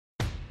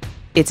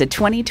It's a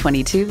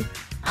 2022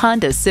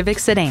 Honda Civic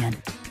sedan.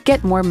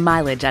 Get more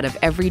mileage out of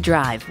every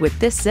drive with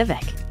this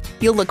Civic.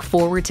 You'll look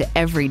forward to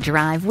every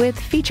drive with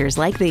features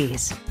like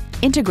these: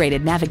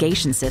 integrated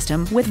navigation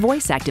system with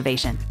voice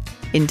activation,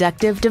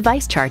 inductive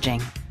device charging,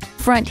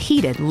 front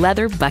heated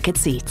leather bucket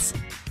seats,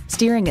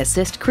 steering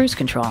assist cruise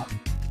control,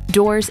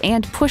 doors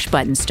and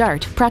push-button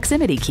start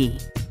proximity key,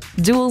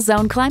 dual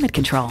zone climate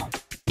control,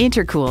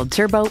 intercooled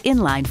turbo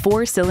inline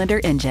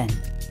 4-cylinder engine,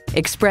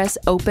 express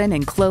open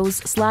and close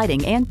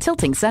sliding and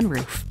tilting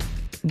sunroof,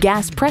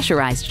 gas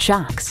pressurized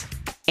shocks,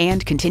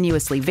 and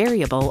continuously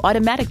variable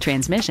automatic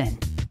transmission.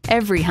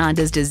 Every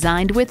Honda's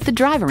designed with the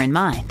driver in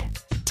mind.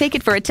 Take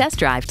it for a test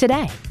drive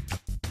today.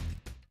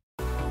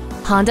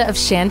 Honda of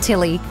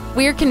Chantilly.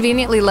 We're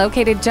conveniently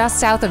located just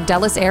south of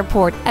Dulles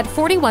Airport at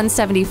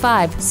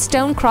 4175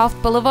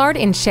 Stonecroft Boulevard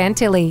in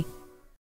Chantilly.